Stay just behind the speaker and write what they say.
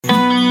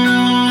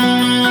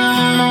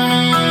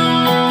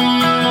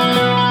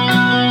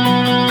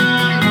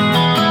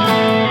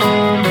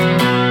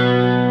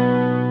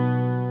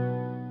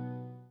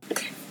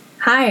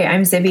Hi,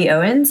 I'm Zibby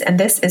Owens, and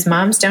this is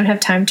Moms Don't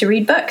Have Time to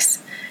Read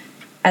Books.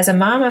 As a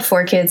mom of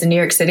 4 kids in New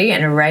York City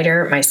and a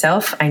writer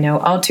myself, I know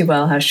all too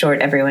well how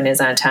short everyone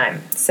is on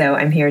time, so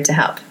I'm here to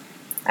help.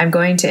 I'm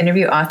going to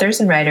interview authors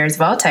and writers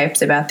of all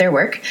types about their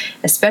work,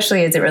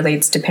 especially as it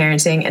relates to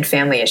parenting and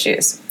family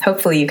issues.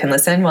 Hopefully you can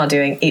listen while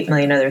doing 8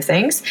 million other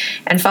things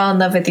and fall in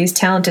love with these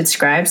talented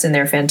scribes and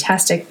their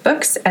fantastic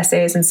books,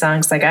 essays, and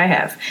songs like I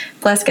have,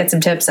 plus get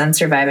some tips on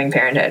surviving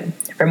parenthood.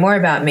 For more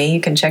about me,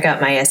 you can check out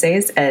my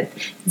essays at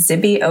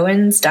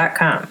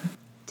zibbyowens.com.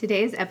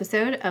 Today's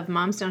episode of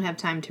Moms Don't Have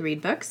Time to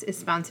Read Books is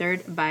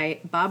sponsored by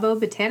Babo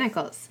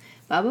Botanicals.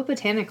 Babo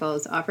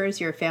Botanicals offers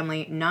your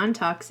family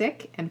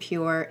non-toxic and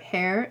pure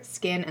hair,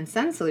 skin, and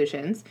sun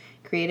solutions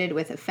created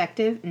with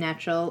effective,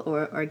 natural,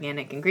 or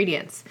organic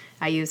ingredients.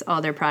 I use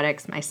all their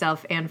products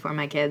myself and for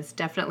my kids.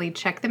 Definitely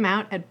check them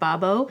out at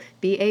Babo,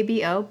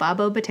 B-A-B-O,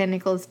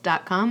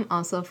 babobotanicals.com,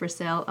 also for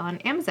sale on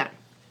Amazon.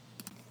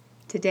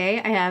 Today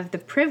I have the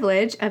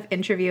privilege of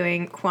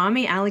interviewing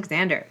Kwame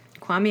Alexander.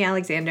 Kwame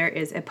Alexander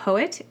is a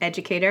poet,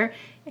 educator,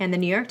 and the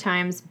New York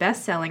Times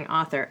best-selling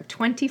author of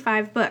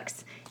 25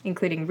 books,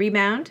 including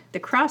Rebound, The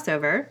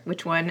Crossover,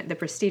 which won the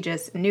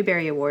prestigious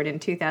Newbery Award in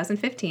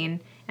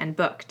 2015, and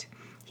Booked.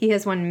 He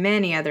has won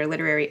many other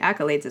literary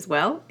accolades as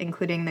well,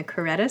 including the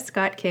Coretta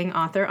Scott King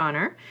Author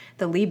Honor,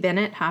 the Lee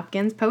Bennett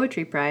Hopkins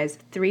Poetry Prize,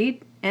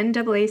 3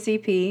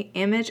 NAACP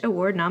Image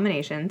Award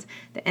nominations,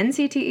 the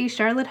NCTE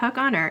Charlotte Huck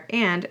Honor,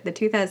 and the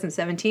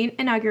 2017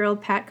 inaugural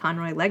Pat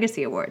Conroy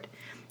Legacy Award.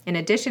 In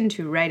addition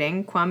to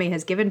writing, Kwame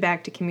has given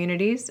back to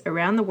communities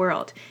around the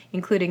world,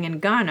 including in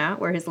Ghana,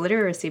 where his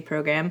literacy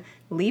program,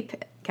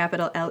 LEAP,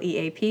 capital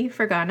L-E-A-P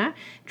for Ghana,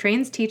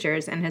 trains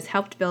teachers and has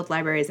helped build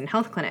libraries and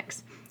health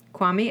clinics.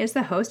 Kwame is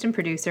the host and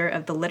producer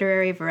of the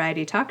literary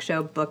variety talk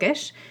show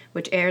Bookish,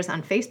 which airs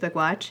on Facebook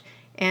Watch,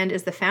 and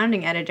is the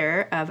founding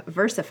editor of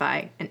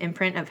Versify, an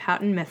imprint of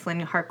Houghton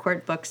Mifflin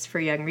Harcourt books for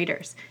young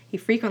readers. He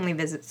frequently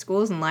visits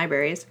schools and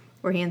libraries,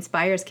 where he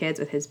inspires kids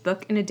with his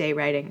book-in-a-day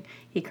writing.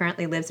 He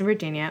currently lives in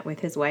Virginia with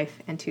his wife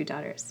and 2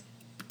 daughters.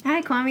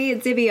 Hi, Kwame.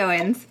 It's Zibby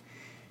Owens.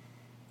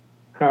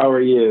 How are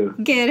you?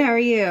 Good. How are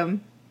you?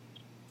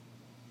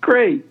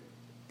 Great.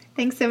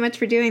 Thanks so much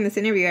for doing this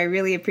interview. I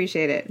really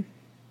appreciate it.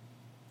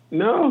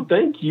 No,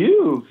 thank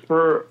you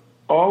for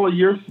all of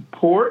your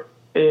support,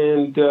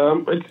 and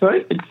I'm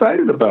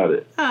excited about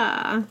it.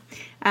 I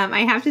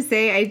have to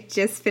say, I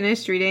just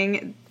finished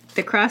reading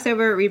The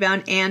Crossover,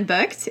 Rebound, and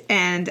Booked,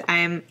 and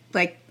I'm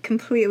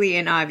completely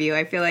in awe of you.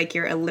 I feel like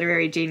you're a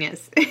literary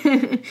genius.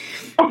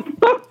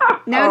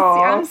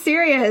 No, I'm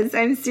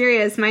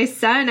serious. My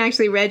son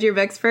actually read your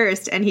books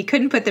first, and he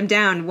couldn't put them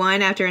down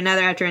one after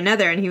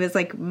another, and he was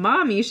like,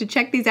 Mom, you should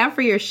check these out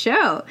for your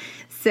show.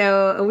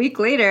 So a week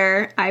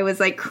later, I was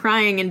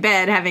crying in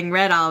bed having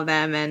read all of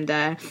them, and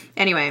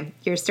anyway,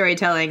 your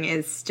storytelling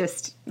is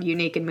just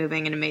unique and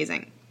moving and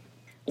amazing.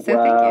 So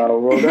wow, thank you.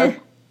 Well,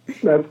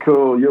 that's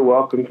cool. You're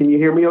welcome. Can you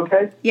hear me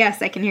okay?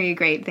 Yes, I can hear you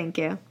great. Thank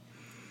you.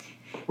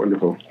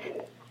 Wonderful.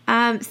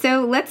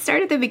 So let's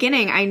start at the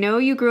beginning. I know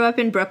you grew up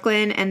in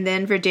Brooklyn and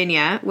then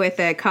Virginia with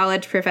a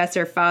college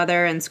professor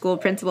father and school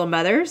principal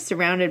mother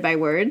surrounded by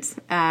words.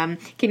 Can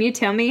you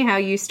tell me how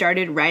you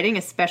started writing,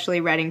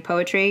 especially writing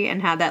poetry, and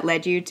how that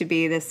led you to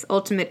be this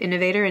ultimate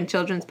innovator in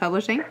children's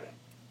publishing?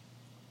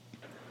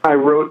 I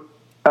wrote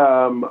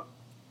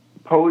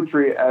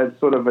poetry as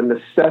sort of a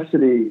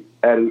necessity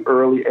at an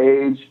early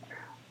age.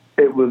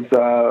 It was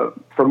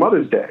for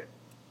Mother's Day,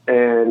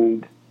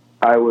 and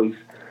I was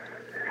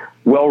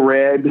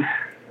well-read,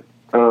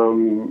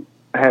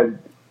 had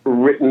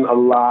written a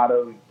lot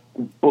of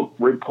book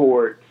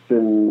reports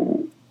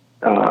and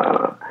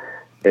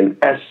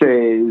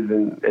essays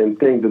and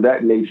things of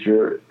that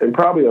nature, and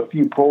probably a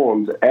few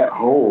poems at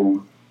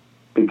home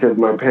because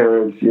my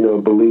parents,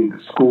 believed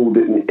that school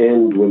didn't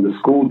end when the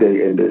school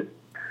day ended.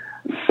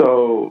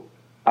 So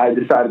I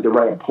decided to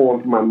write a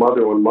poem for my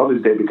mother on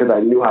Mother's Day because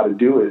I knew how to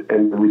do it,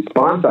 and the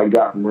response I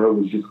got from her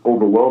was just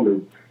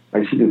overwhelming.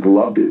 She just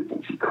loved it,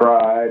 and she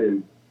cried,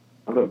 and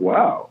I was like,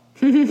 wow,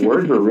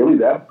 words are really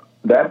that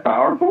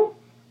powerful?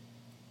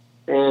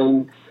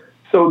 And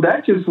so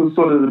that just was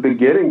sort of the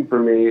beginning for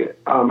me.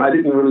 I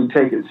didn't really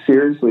take it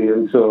seriously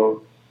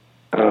until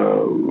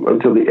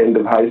the end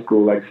of high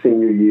school,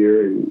 senior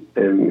year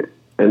and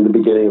the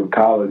beginning of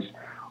college,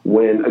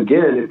 when,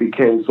 again, it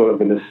became sort of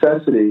a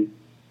necessity.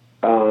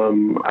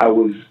 I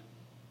was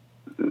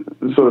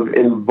sort of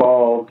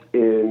involved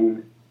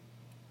in,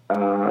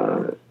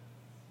 at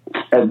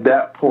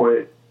that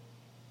point,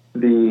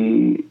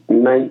 the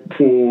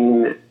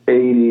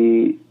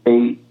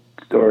 1988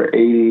 or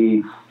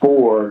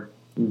 84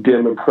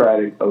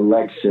 Democratic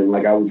election.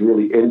 I was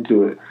really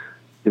into it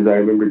because I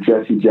remember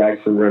Jesse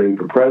Jackson running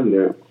for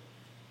president.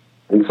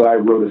 And so I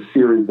wrote a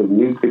series of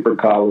newspaper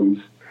columns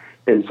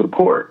in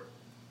support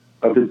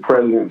of his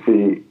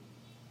presidency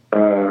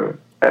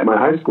at my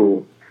high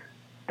school.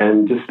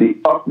 And just the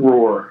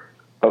uproar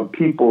of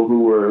people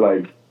who were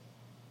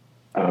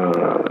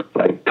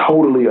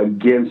totally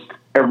against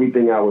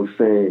everything I was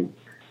saying,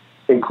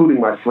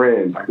 including my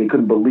friends. They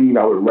couldn't believe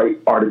I would write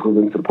articles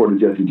in support of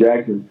Jesse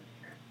Jackson.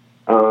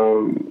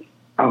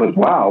 I was like,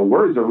 wow,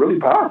 words are really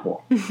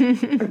powerful.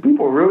 Like,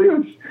 people really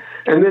are.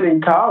 And then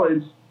in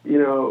college,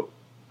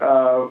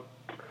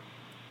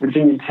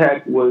 Virginia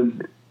Tech was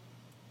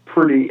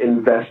pretty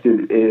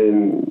invested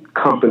in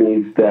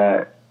companies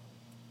that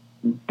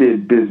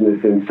did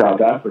business in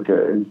South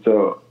Africa. And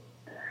so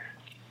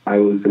I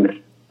was a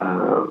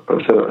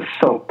sort of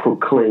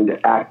self-proclaimed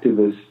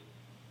activist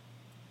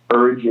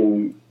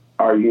urging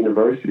our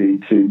university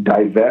to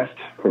divest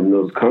from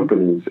those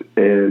companies.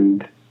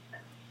 And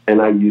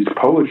I used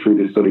poetry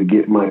to sort of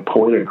get my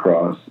point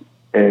across.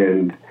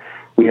 And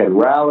we had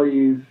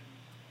rallies,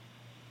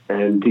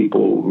 and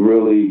people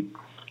really,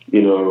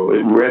 it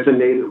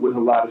resonated with a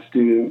lot of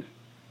students.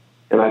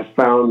 And I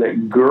found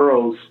that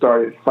girls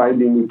started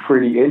finding me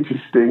pretty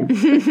interesting.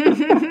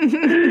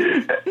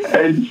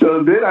 And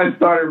so then I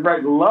started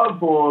writing love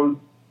poems,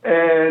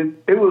 and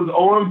it was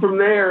on from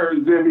there,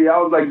 Zibby. I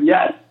was like,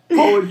 yes,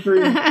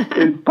 poetry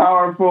is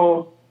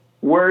powerful.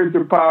 Words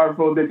are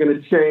powerful. They're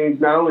going to change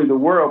not only the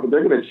world, but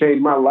they're going to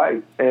change my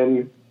life.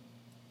 And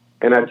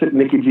I took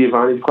Nikki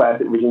Giovanni's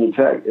class at Virginia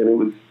Tech,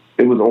 and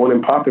it was on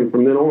and popping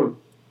from then on.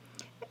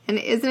 And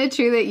isn't it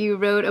true that you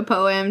wrote a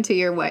poem to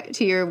your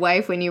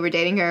wife when you were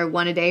dating her,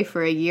 one a day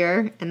for a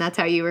year, and that's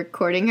how you were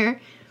courting her?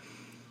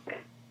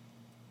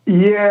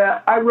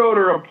 Yeah, I wrote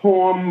her a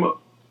poem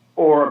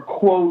or a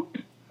quote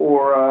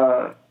or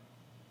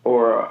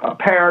a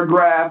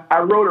paragraph. I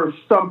wrote her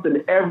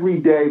something every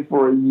day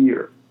for a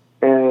year,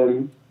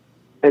 and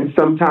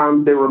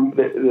sometimes they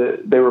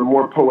were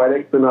more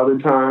poetic than other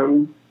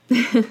times.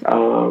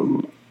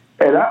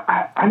 And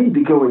I need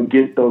to go and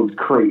get those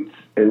crates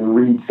and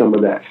read some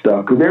of that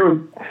stuff, because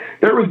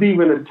there was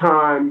even a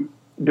time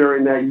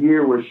during that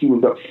year where she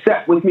was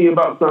upset with me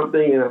about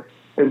something,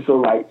 and so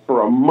like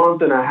for a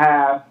month and a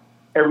half,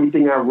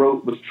 everything I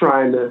wrote was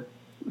trying to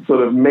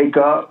sort of make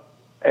up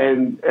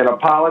and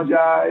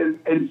apologize.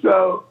 And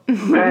so,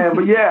 man,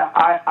 but yeah,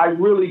 I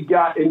really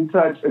got in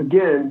touch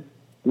again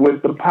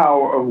with the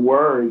power of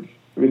words,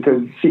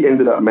 because she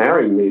ended up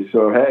marrying me.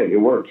 So hey,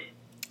 it works.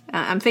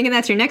 I'm thinking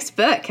that's your next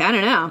book. I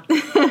don't know.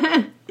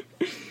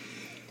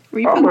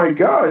 Oh my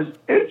gosh,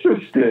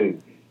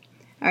 interesting.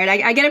 All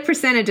right, I get a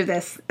percentage of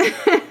this. No,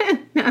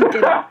 I'm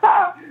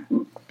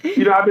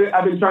kidding.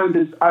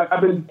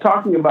 I've been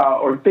talking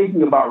about or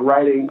thinking about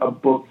writing a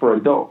book for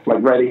adults,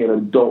 like writing an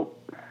adult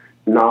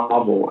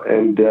novel,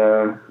 and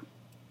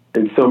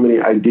so many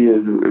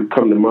ideas have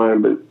come to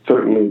mind, but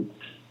certainly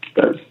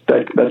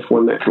that's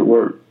one that could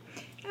work.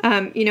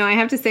 I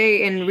have to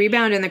say, in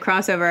Rebound and the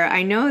Crossover,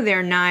 I know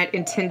they're not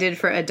intended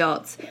for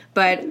adults,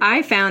 but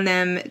I found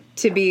them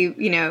to be,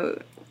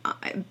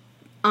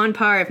 on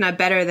par, if not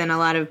better, than a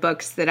lot of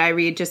books that I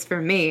read just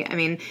for me. I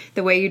mean,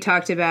 the way you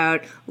talked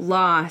about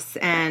loss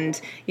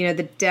and,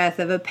 the death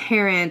of a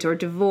parent or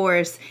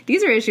divorce,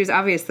 these are issues,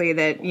 obviously,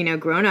 that,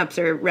 grown-ups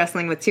are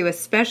wrestling with, too,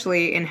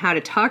 especially in how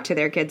to talk to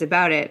their kids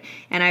about it.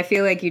 And I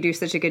feel like you do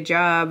such a good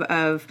job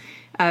of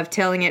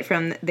telling it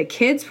from the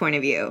kids' point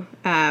of view.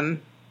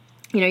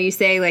 You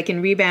say, like,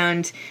 in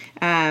Rebound,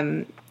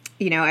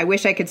 I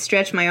wish I could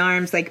stretch my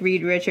arms like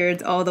Reed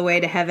Richards all the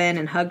way to heaven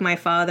and hug my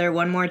father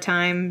one more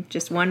time,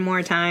 just one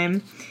more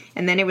time.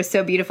 And then it was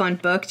so beautiful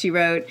and booked. You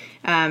wrote,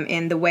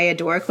 in The Way a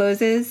Door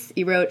Closes,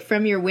 you wrote,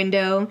 from your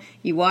window,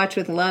 you watch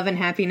with love and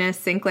happiness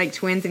sink like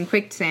twins in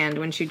quicksand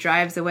when she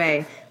drives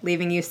away,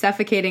 leaving you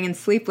suffocating in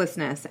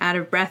sleeplessness, out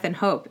of breath and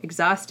hope,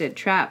 exhausted,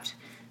 trapped,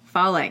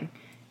 falling.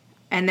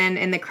 And then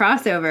in the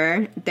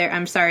crossover,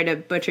 I'm sorry to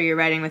butcher your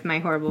writing with my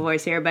horrible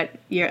voice here, but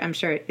I'm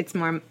sure it's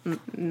more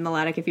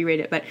melodic if you read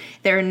it. But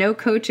there are no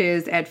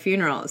coaches at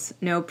funerals,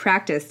 no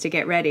practice to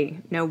get ready,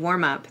 no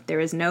warm-up.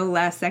 There is no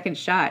last second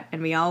shot,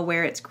 and we all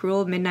wear its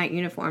cruel midnight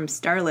uniform,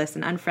 starless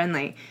and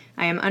unfriendly.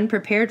 I am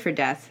unprepared for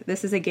death.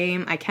 This is a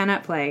game I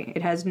cannot play.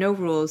 It has no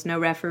rules, no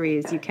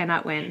referees. You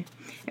cannot win.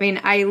 I mean,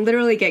 I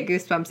literally get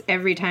goosebumps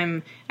every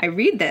time I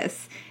read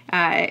this.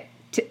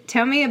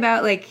 Tell me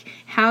about, like,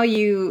 how do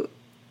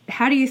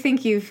you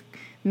think you've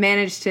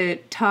managed to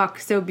talk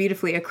so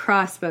beautifully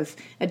across both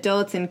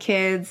adults and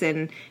kids,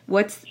 and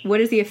what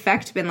has the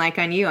effect been like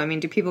on you? I mean,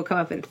 do people come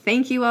up and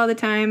thank you all the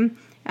time?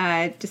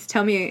 Just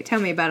tell me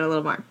about it a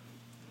little more.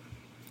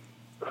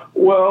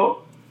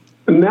 Well,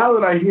 now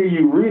that I hear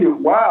you read it,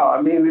 wow,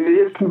 I mean, it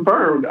is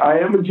confirmed. I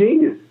am a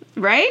genius.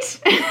 Right?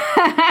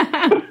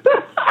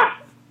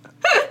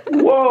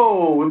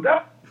 Whoa,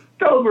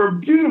 those were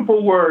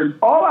beautiful words.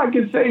 All I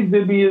can say,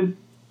 Zibby, is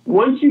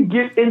once you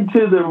get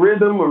into the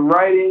rhythm of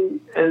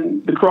writing,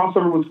 and the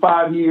crossover was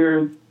 5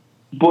 years,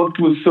 booked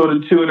was sort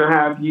of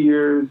 2.5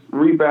 years,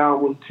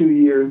 Rebound was 2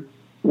 years.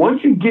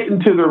 Once you get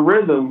into the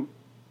rhythm,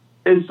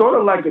 it's sort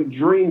of like a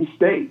dream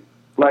state.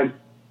 Like,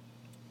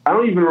 I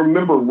don't even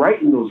remember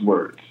writing those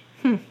words.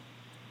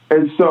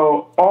 And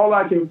so all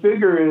I can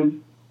figure is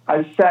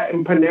I sat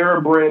in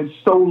Panera Bread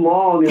so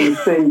long in the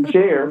same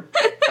chair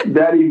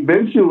that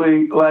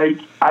eventually, like,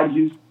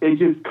 it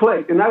just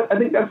clicked. And I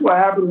think that's what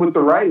happened with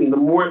the writing.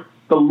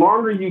 The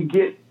longer you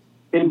get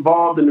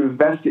involved and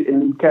invested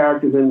in these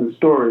characters in the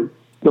story,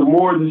 the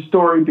more the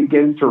story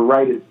begins to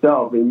write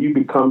itself, and you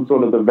become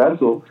sort of the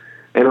vessel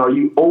And are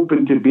you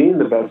open to being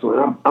the vessel?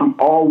 And I'm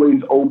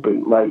always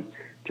open, like,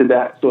 to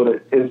that sort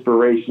of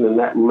inspiration and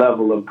that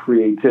level of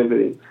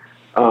creativity.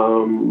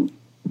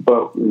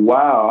 But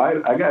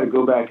wow, I got to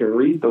go back and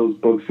read those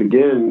books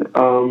again.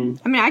 I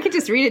mean, I could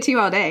just read it to you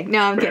all day. No,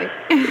 I'm kidding.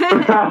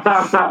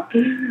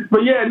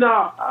 But yeah,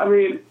 no, I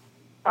mean,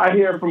 I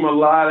hear from a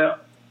lot of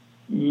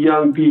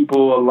young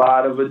people, a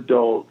lot of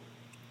adults,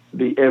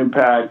 the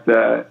impact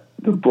that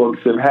the books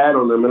have had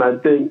on them. And I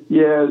think,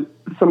 yeah,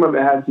 some of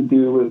it has to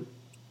do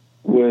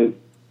with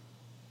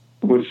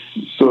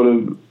sort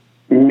of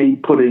me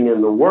putting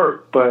in the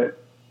work, but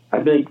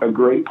I think a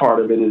great part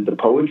of it is the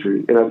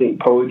poetry. And I think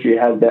poetry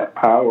has that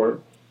power.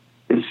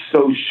 It's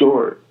so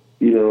short,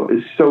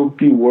 it's so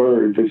few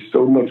words. There's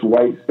so much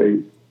white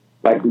space.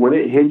 Like, when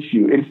it hits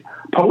you,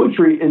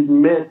 poetry is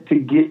meant to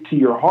get to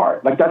your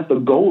heart. Like, that's the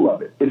goal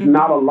of it. It's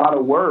not a lot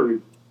of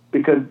words,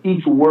 because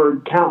each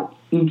word counts.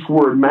 Each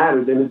word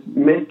matters. And it's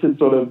meant to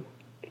sort of,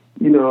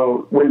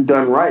 when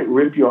done right,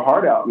 rip your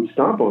heart out and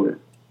stomp on it.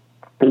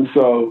 And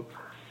so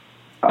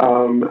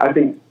I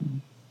think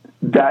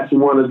that's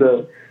one of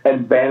the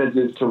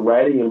advantages to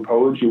writing in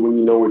poetry when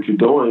you know what you're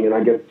doing. And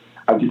I guess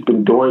I've just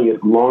been doing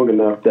it long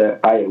enough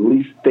that I at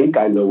least think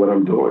I know what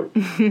I'm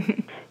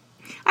doing.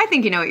 I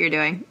think you know what you're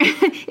doing.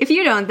 If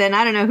you don't, then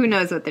I don't know who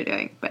knows what they're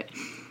doing. But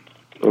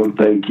oh,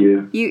 thank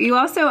you. You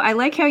also, I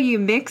like how you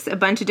mix a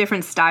bunch of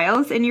different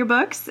styles in your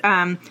books.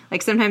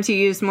 Like, sometimes you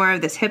use more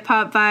of this hip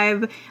hop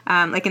vibe.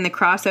 Like in the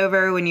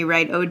crossover, when you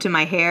write "Ode to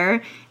My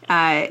Hair,"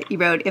 you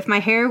wrote, "If my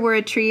hair were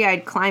a tree,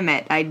 I'd climb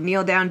it. I'd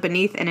kneel down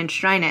beneath and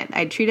enshrine it.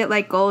 I'd treat it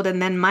like gold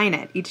and then mine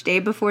it. Each day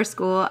before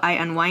school, I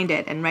unwind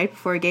it, and right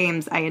before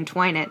games, I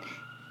entwine it.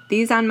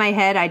 These on my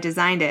head, I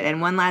designed it.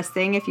 And one last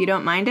thing, if you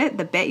don't mind it,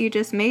 the bet you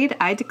just made,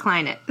 I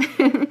decline it."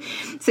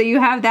 So you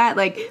have that,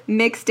 like,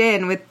 mixed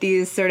in with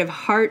these sort of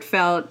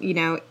heartfelt,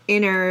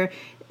 inner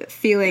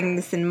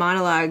feelings and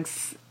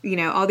monologues,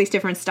 all these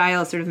different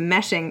styles sort of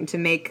meshing to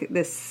make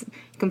this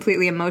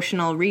completely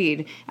emotional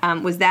read.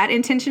 Was that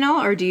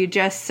intentional, or do you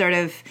just sort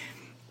of,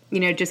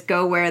 just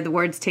go where the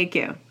words take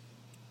you?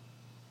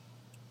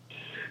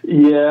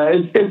 Yeah,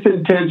 it's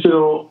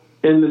intentional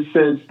in the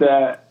sense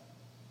that,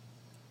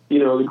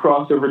 the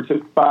crossover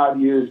took 5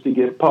 years to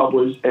get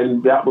published,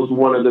 and that was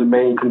one of the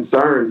main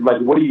concerns.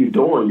 Like, what are you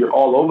doing? You're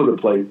all over the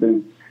place.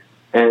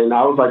 And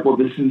I was like, well,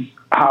 this is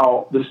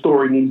how the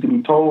story needs to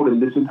be told,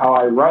 and this is how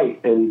I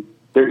write. And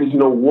there is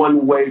no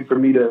one way for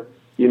me to,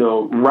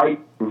 write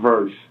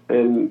verse.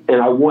 And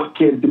I want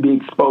kids to be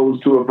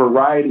exposed to a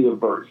variety of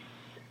verse.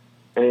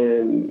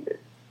 And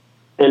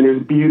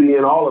there's beauty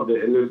in all of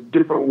it. And there's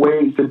different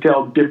ways to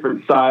tell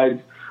different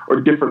sides or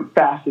different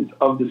facets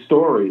of the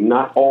story.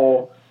 Not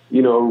all,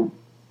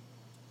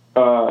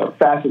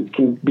 facets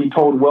can be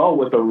told well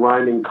with a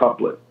rhyming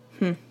couplet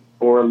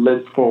or a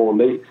list poem,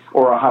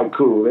 or a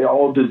haiku. They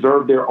all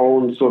deserve their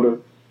own sort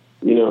of,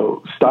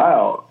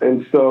 style.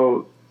 And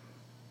so,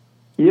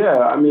 yeah,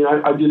 I mean,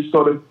 I just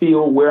sort of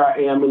feel where I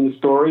am in the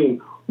story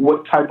and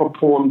what type of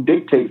poem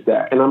dictates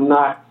that. And I'm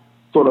not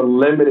sort of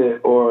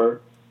limited,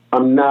 or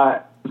I'm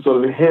not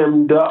sort of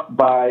hemmed up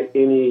by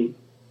any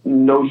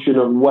notion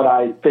of what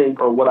I think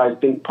or what I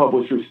think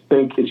publishers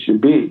think it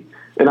should be.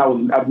 And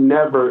I've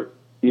never,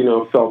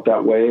 felt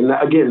that way. And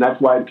again, that's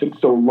why it took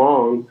so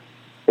long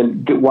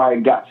and why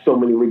it got so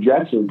many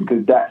rejections,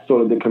 because that's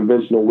sort of the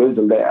conventional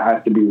wisdom that it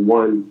has to be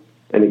one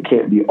and it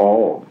can't be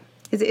all.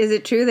 Is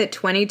it true that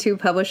 22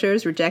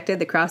 publishers rejected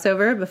the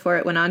crossover before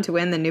it went on to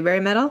win the Newbery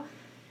Medal?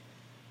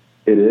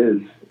 It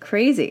is.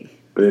 Crazy.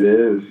 It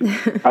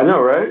is. I know,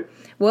 right?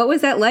 What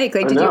was that like?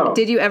 Like,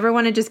 did you ever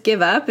want to just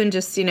give up and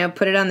just,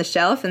 put it on the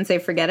shelf and say,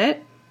 forget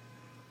it?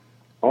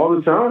 All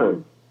the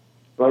time.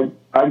 Like,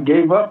 I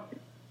gave up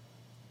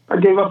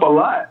a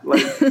lot.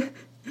 Like,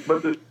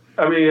 but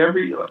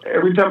every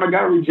time I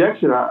got a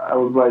rejection, I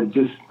was like,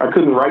 I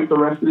couldn't write the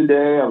rest of the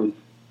day.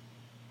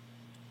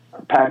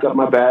 I pack up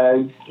my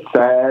bags,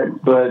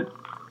 sad, but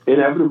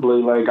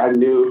inevitably, like, I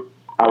knew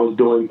I was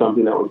doing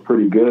something that was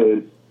pretty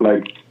good.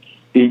 Like,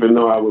 even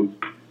though I was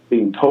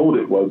being told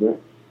it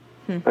wasn't,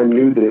 I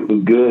knew that it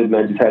was good, and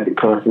I just had to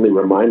constantly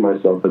remind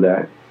myself of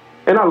that.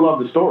 And I love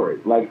the story.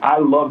 Like, I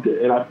loved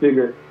it, and I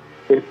figured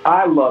if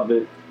I love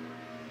it,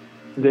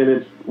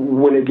 then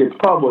when it gets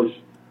published,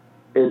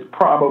 it's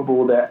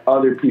probable that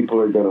other people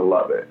are going to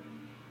love it.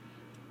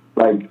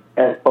 Like,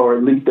 or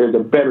at least there's a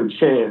better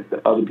chance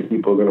that other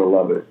people are going to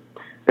love it.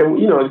 And,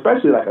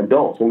 especially like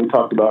adults, when we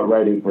talked about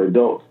writing for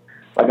adults,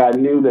 like, I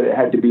knew that it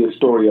had to be a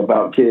story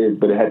about kids,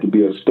 but it had to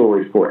be a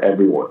story for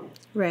everyone.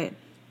 Right.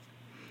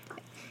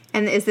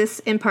 And is this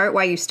in part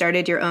why you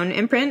started your own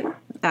imprint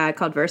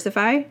called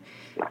Versify?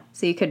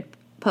 So you could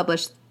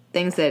publish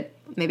things that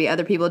maybe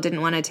other people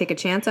didn't want to take a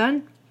chance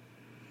on?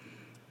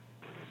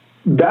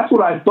 That's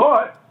what I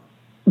thought.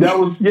 That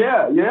was,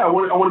 yeah. I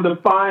wanted to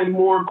find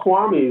more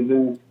Kwames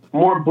and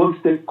more books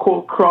that,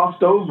 quote,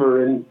 crossed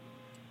over and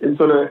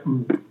sort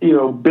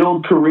of,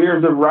 build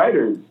careers of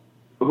writers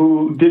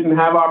who didn't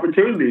have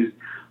opportunities.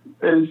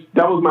 And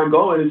that was my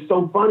goal. And it's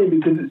so funny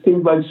because it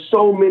seems like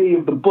so many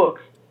of the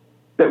books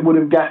that would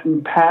have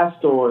gotten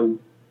passed on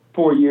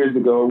 4 years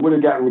ago would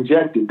have gotten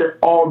rejected. They're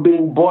all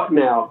being bought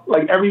now.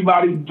 Like,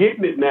 everybody's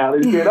getting it now.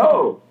 They said,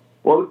 oh,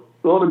 well,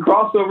 the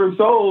crossover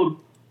sold,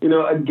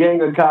 a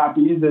gang of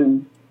copies,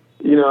 and,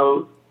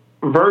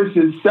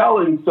 versus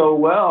selling so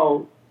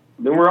well,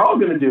 then we're all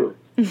going to do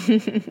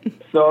it.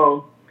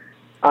 So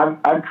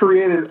I've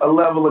created a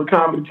level of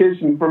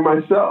competition for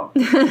myself.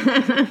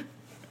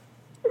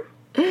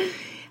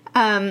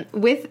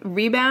 With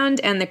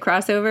Rebound and the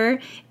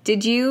crossover,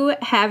 did you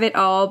have it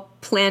all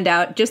planned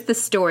out? Just the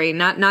story,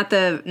 not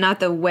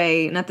the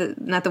way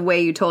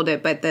you told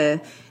it, but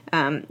the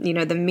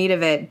meat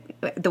of it,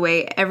 the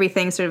way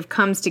everything sort of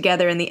comes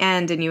together in the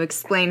end, and you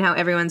explain how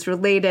everyone's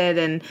related,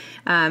 and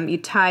you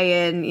tie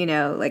in,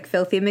 like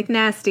Filthy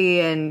McNasty,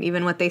 and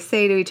even what they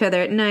say to each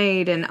other at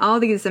night, and all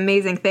these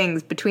amazing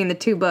things between the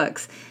two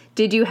books.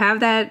 Did you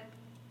have that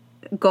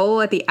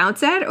goal at the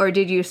outset, or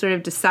did you sort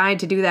of decide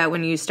to do that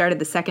when you started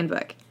the second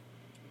book?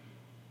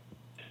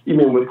 You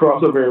mean with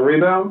crossover and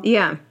Rebound?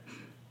 Yeah.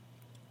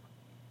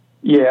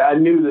 Yeah, I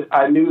knew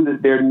that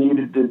there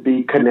needed to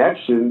be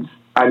connections.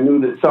 I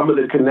knew that some of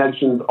the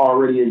connections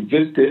already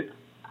existed.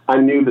 I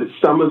knew that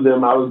some of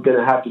them I was going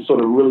to have to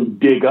sort of really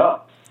dig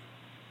up,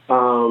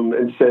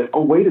 and said,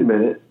 oh, wait a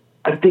minute,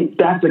 I think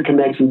that's a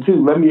connection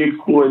too. Let me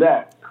explore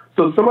that.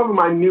 So some of them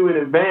I knew in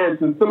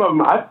advance, and some of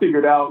them I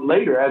figured out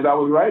later as I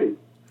was writing.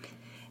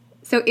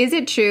 So is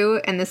it true,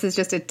 and this is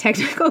just a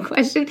technical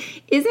question,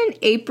 isn't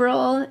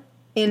April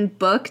in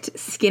Booked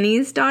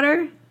Skinny's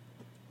daughter?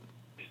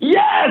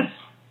 Yes!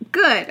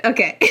 Good,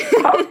 okay.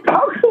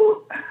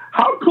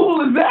 How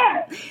cool is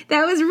that?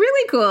 That was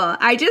really cool.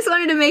 I just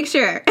wanted to make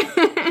sure.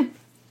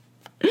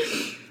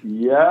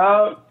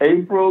 Yeah,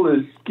 April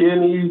is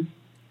Skinny's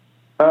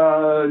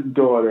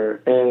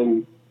daughter,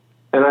 and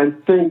I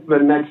think the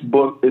next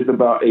book is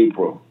about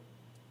April.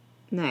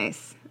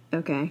 Nice.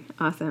 Okay,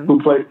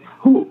 awesome.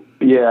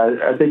 Yeah,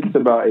 I think it's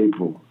about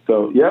April.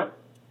 So, yep.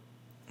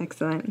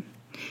 Excellent.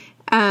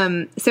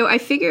 So I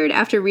figured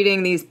after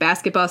reading these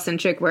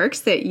basketball-centric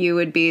works that you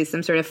would be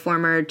some sort of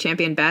former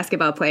champion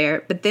basketball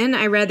player. But then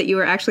I read that you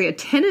were actually a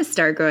tennis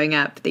star growing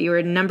up, that you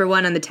were number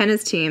one on the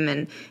tennis team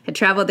and had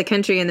traveled the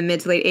country in the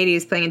mid to late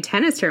 80s playing in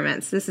tennis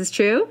tournaments. This is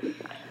true?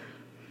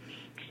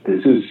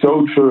 This is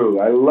so true.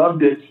 I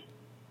loved it.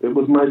 It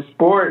was my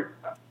sport.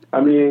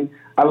 I mean,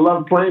 I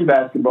loved playing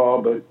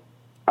basketball, but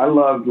I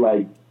loved,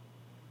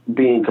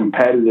 being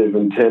competitive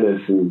in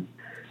tennis and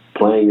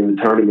playing in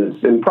the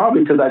tournaments, and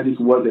probably because I just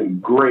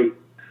wasn't great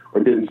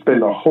or didn't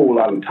spend a whole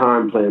lot of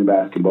time playing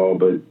basketball,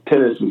 but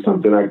tennis was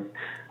something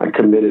I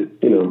committed,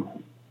 5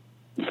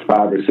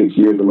 or 6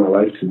 years of my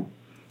life to.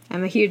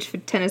 I'm a huge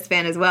tennis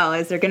fan as well.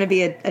 Is there going to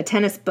be a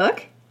tennis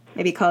book,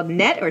 maybe called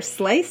Net or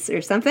Slice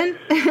or something?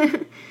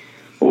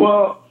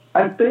 Well,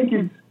 I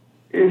think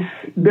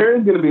there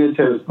is going to be a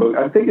tennis book.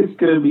 I think it's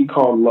going to be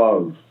called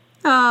Love.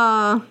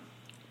 Oh,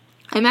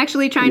 I'm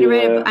actually trying to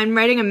write. I'm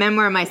writing a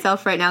memoir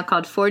myself right now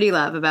called 40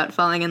 Love, about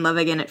falling in love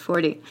again at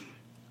 40.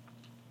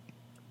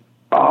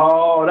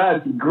 Oh,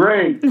 that's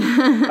great.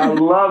 I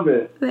love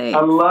it. Thanks.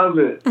 I love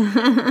it.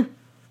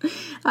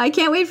 I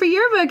can't wait for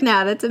your book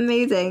now. That's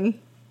amazing.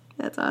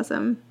 That's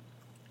awesome.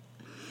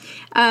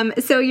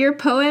 So your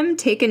poem,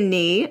 Take a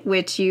Knee,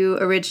 which you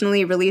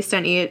originally released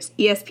on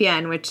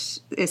ESPN, which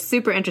is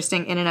super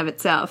interesting in and of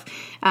itself,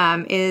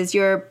 is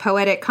your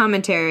poetic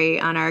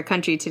commentary on our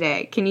country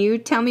today. Can you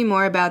tell me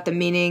more about the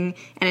meaning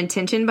and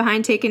intention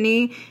behind Take a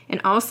Knee, and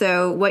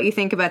also what you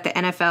think about the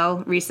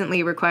NFL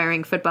recently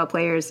requiring football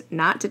players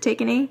not to take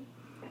a knee?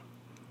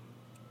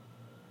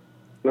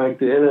 Like,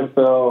 the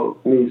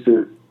NFL needs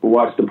to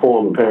watch the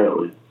poem,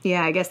 apparently.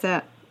 Yeah, I guess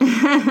so.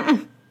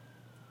 I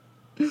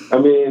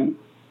mean,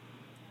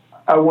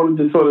 I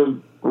wanted to sort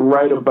of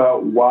write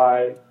about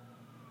why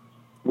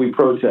we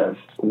protest,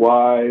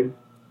 why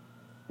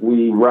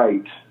we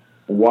write,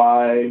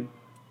 why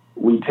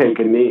we take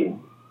a knee.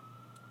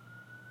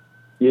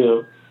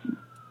 The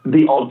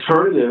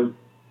alternative,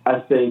 I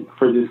think,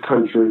 for this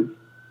country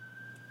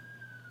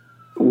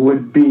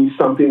would be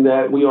something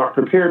that we aren't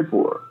prepared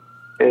for.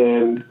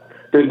 And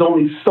there's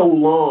only so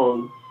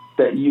long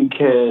that you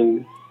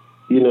can,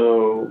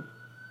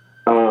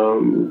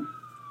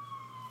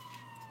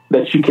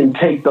 that you can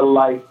take the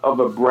life of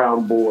a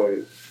brown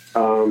boy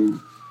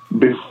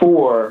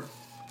before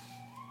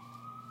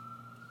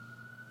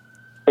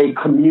a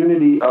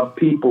community of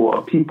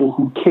people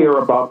who care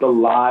about the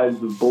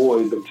lives of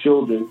boys, of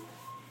children,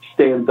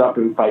 stands up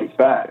and fights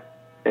back.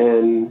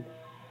 And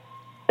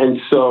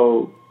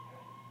so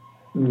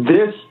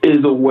this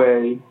is a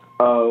way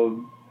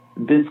of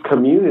this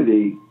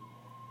community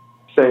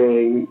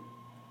saying,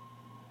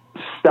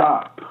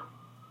 stop,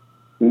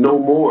 no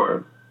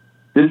more.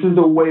 This is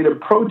a way to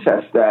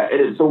protest that,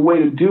 and it's a way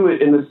to do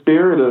it in the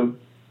spirit of,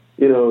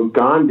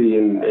 Gandhi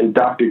and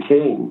Dr.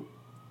 King.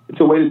 It's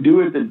a way to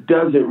do it that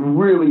doesn't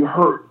really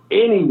hurt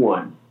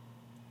anyone.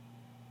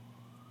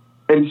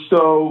 And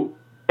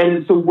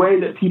it's a way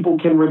that people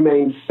can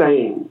remain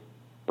sane.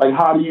 Like,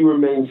 how do you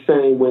remain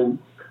sane when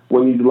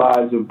these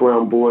lives of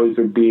brown boys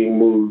are being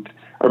moved,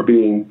 are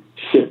being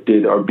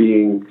shifted, are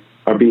being,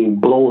 are being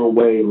blown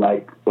away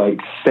like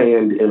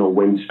sand in a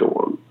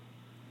windstorm.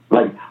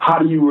 Like, how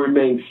do you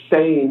remain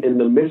sane in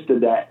the midst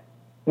of that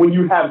when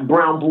you have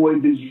brown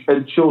boys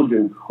as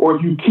children, or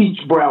if you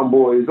teach brown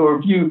boys,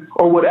 or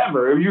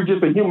whatever, if you're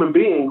just a human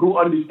being who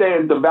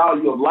understands the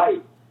value of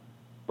life?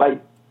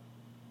 Like,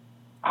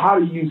 how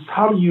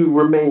do you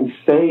remain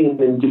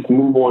sane and just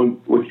move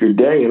on with your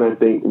day? And I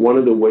think one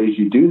of the ways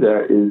you do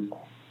that is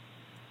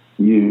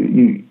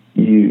you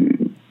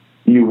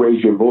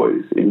raise your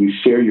voice and you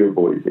share your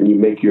voice and you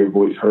make your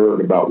voice heard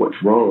about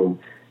what's wrong.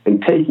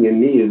 And taking a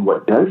knee is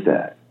what does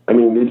that. I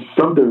mean, it's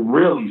something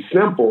really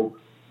simple.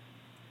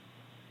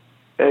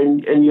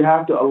 And you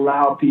have to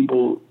allow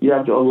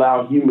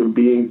human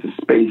beings the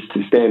space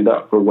to stand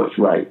up for what's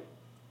right.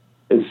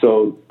 And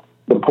so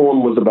the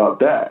poem was about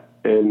that.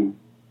 And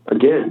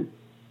again,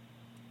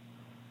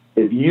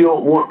 if you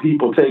don't want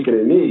people taking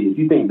a knee, if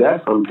you think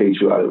that's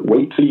unpatriotic,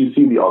 wait till you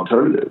see the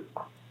alternative.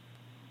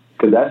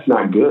 Because that's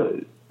not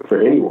good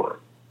for anyone.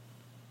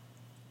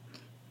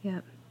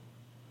 Yeah.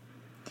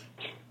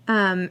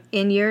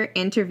 In your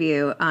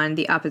interview on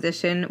The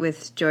Opposition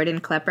with Jordan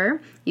Klepper,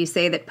 you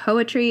say that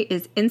poetry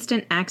is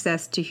instant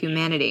access to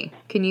humanity.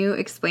 Can you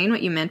explain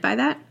what you meant by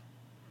that?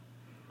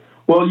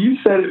 Well, you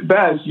said it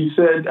best. You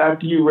said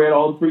after you read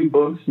all 3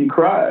 books, you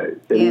cried.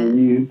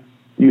 And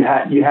you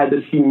had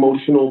this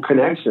emotional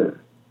connection.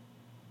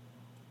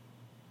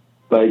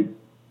 Like,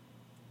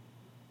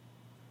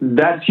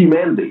 that's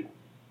humanity.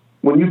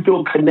 When you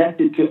feel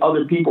connected to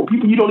other people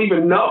you don't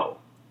even know.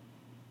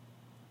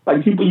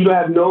 Like people you don't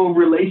have no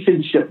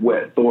relationship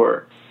with,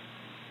 but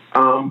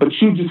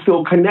you just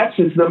feel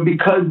connection to them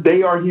because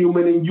they are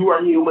human and you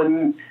are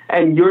human,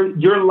 and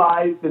your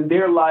life and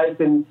their life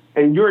and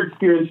your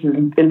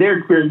experiences and their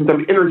experiences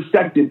have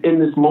intersected in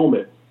this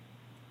moment.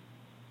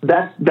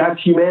 That's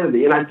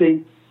humanity, and I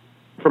think,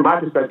 from my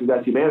perspective,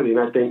 that's humanity. And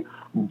I think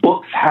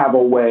books have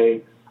a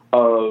way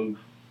of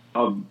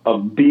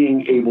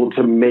being able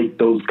to make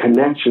those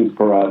connections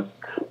for us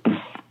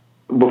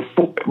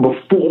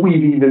before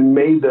we've even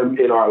made them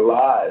in our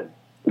lives,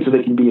 so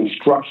they can be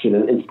instruction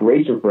and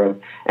inspiration for us.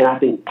 And I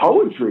think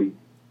poetry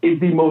is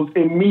the most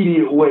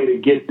immediate way to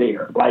get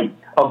there. Like,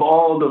 of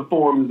all the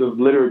forms of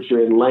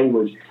literature and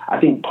language, I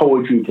think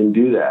poetry can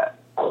do that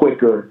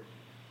quicker,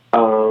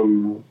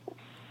 more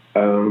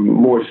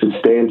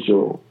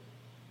substantial,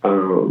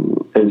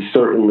 and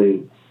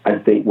certainly, I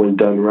think, when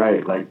done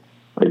right, like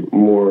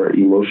more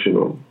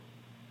emotional.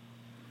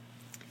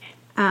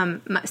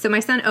 So my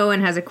son Owen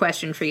has a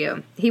question for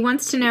you. He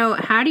wants to know,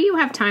 how do you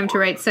have time to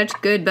write such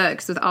good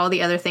books with all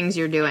the other things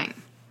you're doing?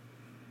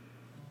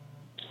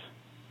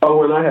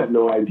 Owen, I have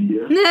no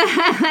idea.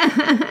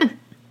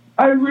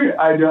 I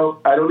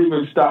don't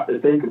even stop to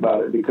think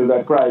about it because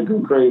I probably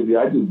go crazy.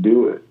 I just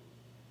do it.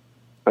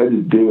 But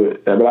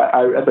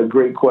that's a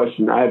great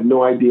question. I have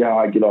no idea how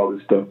I get all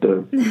this stuff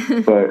done,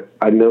 but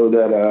I know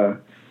that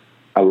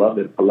I love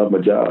it. I love my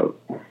job.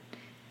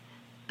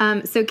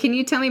 So can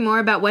you tell me more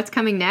about what's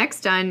coming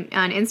next? On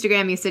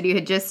Instagram, you said you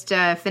had just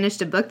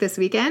finished a book this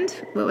weekend.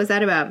 What was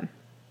that about?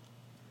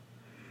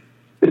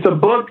 It's a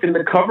book, and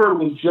the cover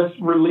was just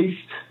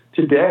released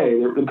today.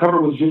 The cover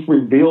was just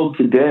revealed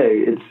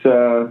today. It's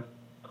a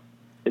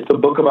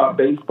book about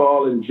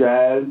baseball and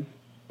jazz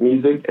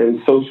music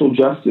and social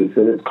justice,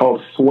 and it's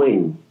called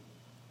Swing.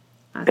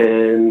 Awesome.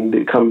 And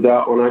it comes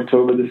out on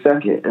October the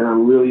 2nd, and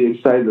I'm really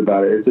excited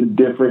about it. It's a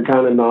different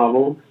kind of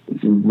novel.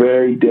 It's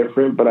very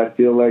different, but I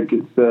feel like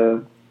it's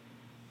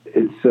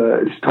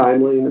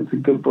timely and it's a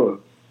good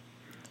book.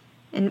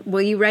 And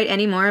will you write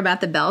any more about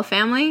the Bell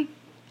family?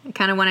 I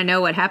kind of want to know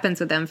what happens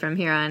with them from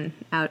here on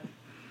out.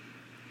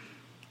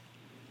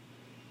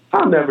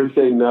 I'll never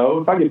say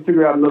no. If I can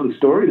figure out another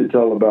story to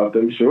tell about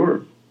them,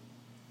 sure.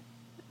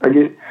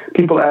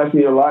 People ask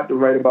me a lot to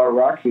write about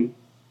Roxy.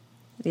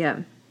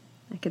 Yeah,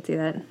 I could see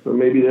that. So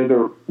maybe there's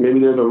a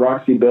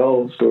Roxy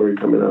Bell story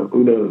coming up.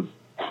 Who knows?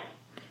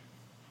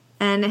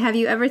 And have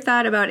you ever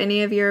thought about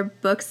any of your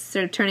books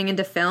sort of turning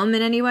into film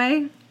in any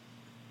way?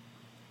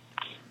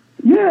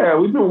 Yeah,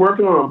 we've been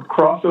working on a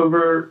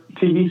crossover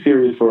TV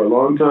series for a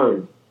long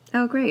time.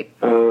 Oh, great.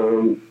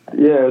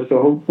 Yeah,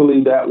 so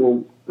hopefully that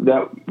will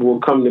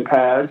come to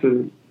pass,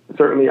 and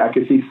certainly I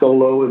can see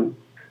Solo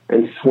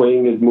and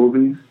Swing as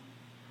movies.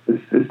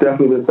 It's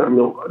definitely been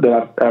something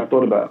that I've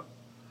thought about.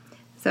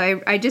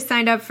 So I just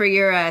signed up for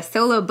your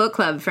solo book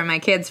club for my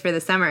kids for the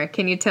summer.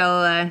 Can you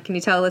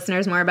tell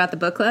listeners more about the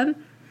book club?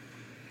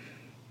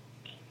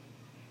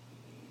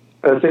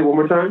 Say it one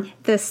more time.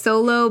 The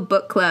solo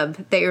book club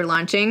that you're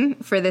launching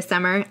for this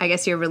summer. I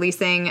guess you're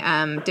releasing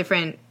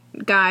different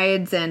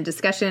guides and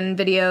discussion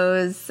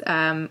videos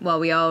while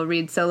we all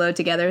read solo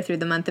together through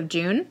the month of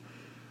June.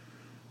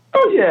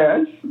 Oh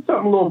yeah, it's something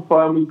a little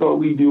fun we thought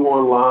we'd do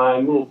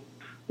online.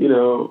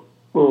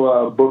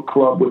 Little book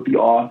club with the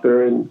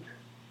author, and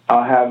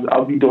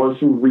I'll be doing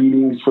some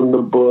readings from the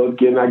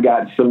book, and I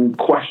got some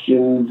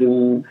questions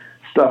and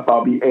stuff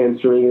I'll be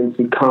answering and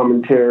some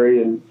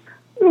commentary, and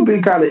it'll be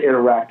kind of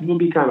interactive. It'll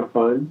be kind of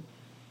fun.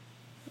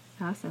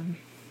 Awesome.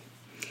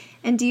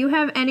 And do you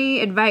have any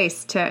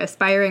advice to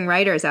aspiring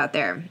writers out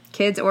there,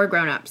 kids or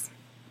grown-ups?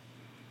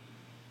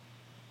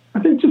 I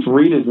think just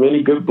read as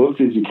many good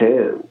books as you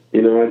can.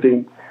 You know, I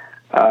think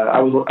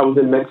I was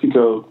in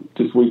Mexico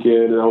this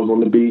weekend, and I was on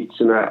the beach,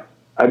 and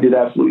I did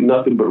absolutely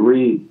nothing but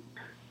read.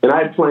 And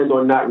I had planned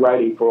on not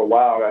writing for a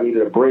while. I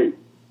needed a break.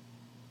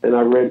 And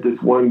I read this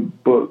one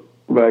book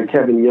by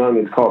Kevin Young.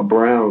 It's called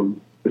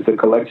Brown. It's a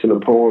collection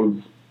of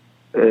poems,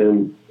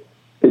 and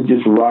it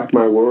just rocked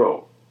my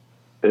world.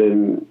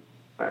 And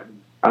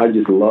I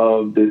just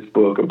loved this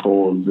book of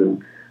poems.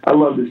 And I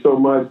loved it so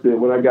much that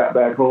when I got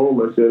back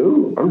home, I said,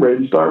 ooh, I'm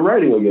ready to start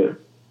writing again.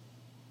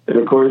 And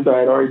of course, I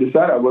had already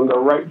decided I wasn't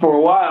going to write for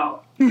a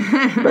while.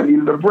 I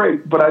needed a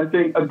break. But I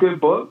think a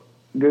good book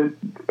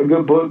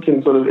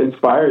can sort of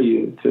inspire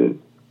you to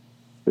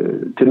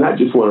not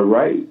just want to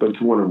write, but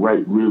to want to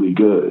write really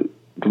good,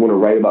 to want to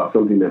write about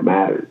something that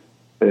matters.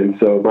 And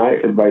so my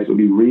advice would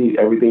be read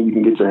everything you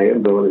can get your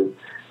hands on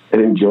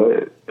and enjoy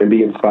it and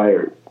be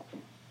inspired.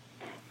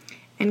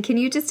 And can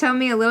you just tell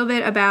me a little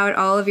bit about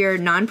all of your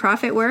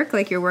nonprofit work,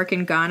 like your work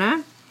in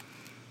Ghana?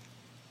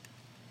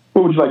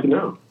 What would you like to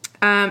know?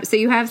 So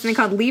you have something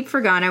called Leap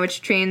for Ghana,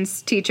 which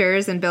trains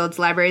teachers and builds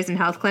libraries and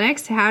health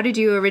clinics. How did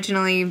you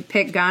originally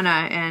pick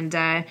Ghana? And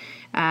I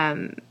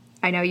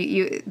know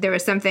there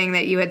was something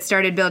that you had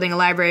started building a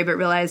library, but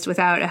realized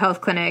without a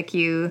health clinic,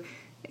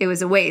 it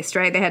was a waste,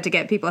 right? They had to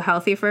get people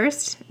healthy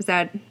first. Is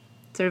that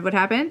sort of what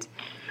happened?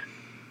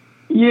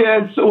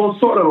 Yeah, well,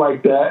 sort of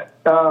like that.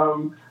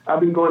 I've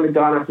been going to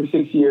Ghana for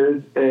 6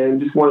 years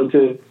and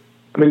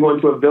I've been going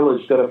to a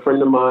village that a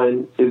friend of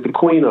mine is the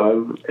queen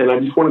of, and I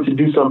just wanted to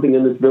do something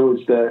in this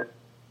village that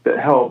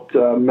helped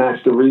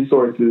match the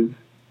resources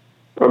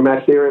or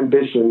match their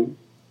ambition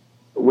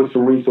with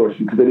some resources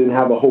because they didn't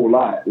have a whole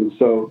lot. And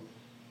so,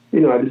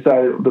 you know, I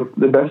decided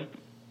the best,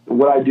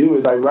 what I do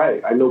is I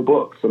write. I know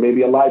books, so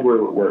maybe a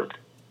library would work.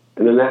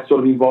 And then that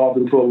sort of evolved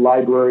into a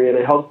library and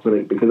a health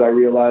clinic because I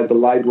realized the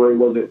library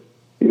wasn't,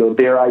 you know,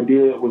 their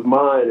idea, it was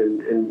mine,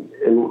 and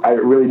I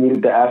really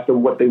needed to ask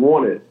them what they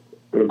wanted.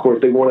 And, of course,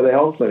 they wanted a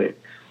health clinic.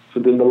 So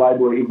then the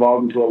library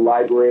evolved into a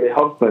library and a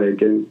health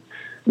clinic. And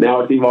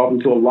now it's evolved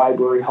into a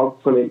library,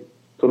 health clinic,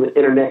 so an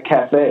internet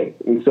cafe.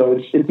 And so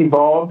it's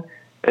evolved,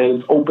 and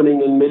it's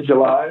opening in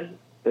mid-July.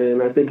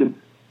 And I think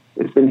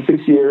it's been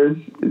 6 years.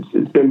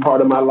 It's been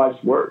part of my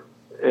life's work.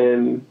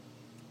 And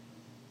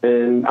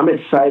I'm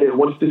excited.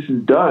 Once this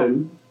is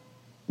done,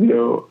 you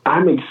know,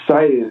 I'm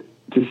excited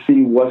to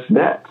see what's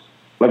next.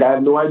 Like, I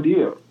have no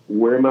idea.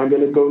 Where am I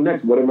going to go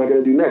next? What am I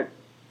going to do next?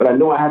 But I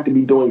know I have to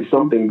be doing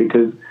something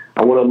because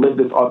I want to live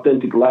this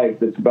authentic life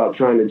that's about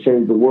trying to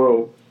change the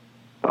world.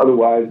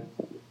 Otherwise,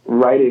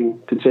 writing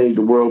to change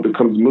the world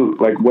becomes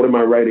moot. Like, what am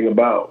I writing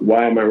about?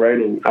 Why am I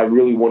writing? I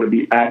really want to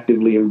be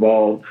actively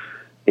involved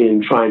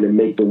in trying to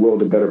make the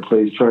world a better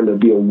place, trying to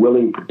be a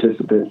willing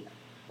participant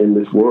in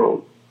this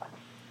world.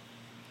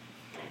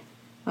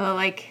 Well,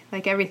 like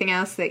everything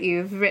else that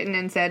you've written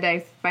and said, I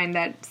find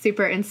that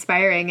super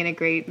inspiring and a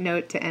great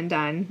note to end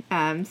on.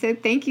 So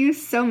thank you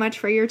so much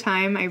for your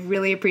time. I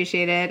really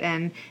appreciate it.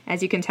 And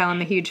as you can tell,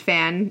 I'm a huge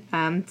fan.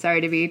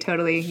 Sorry to be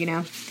totally,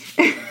 just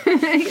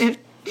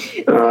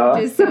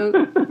so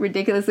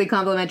ridiculously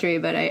complimentary,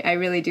 but I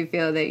really do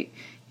feel that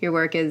your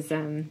work is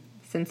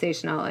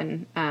sensational.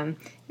 And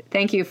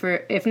thank you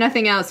for, if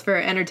nothing else, for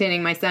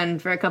entertaining my son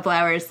for a couple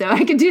hours so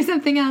I could do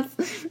something else.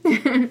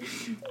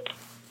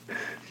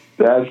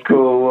 That's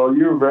cool. Well,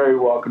 you're very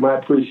welcome. I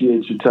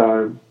appreciate your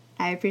time.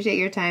 I appreciate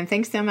your time.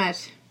 Thanks so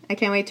much. I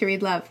can't wait to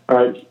read Love. All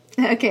right.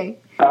 Okay.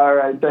 All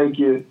right. Thank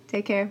you.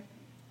 Take care.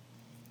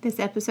 This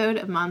episode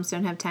of Moms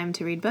Don't Have Time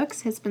to Read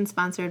Books has been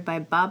sponsored by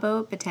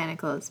Babo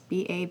Botanicals,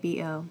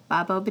 B-A-B-O,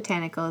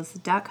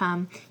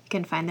 babobotanicals.com. You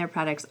can find their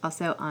products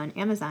also on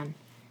Amazon.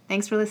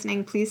 Thanks for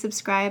listening. Please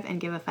subscribe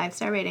and give a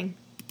 5-star rating.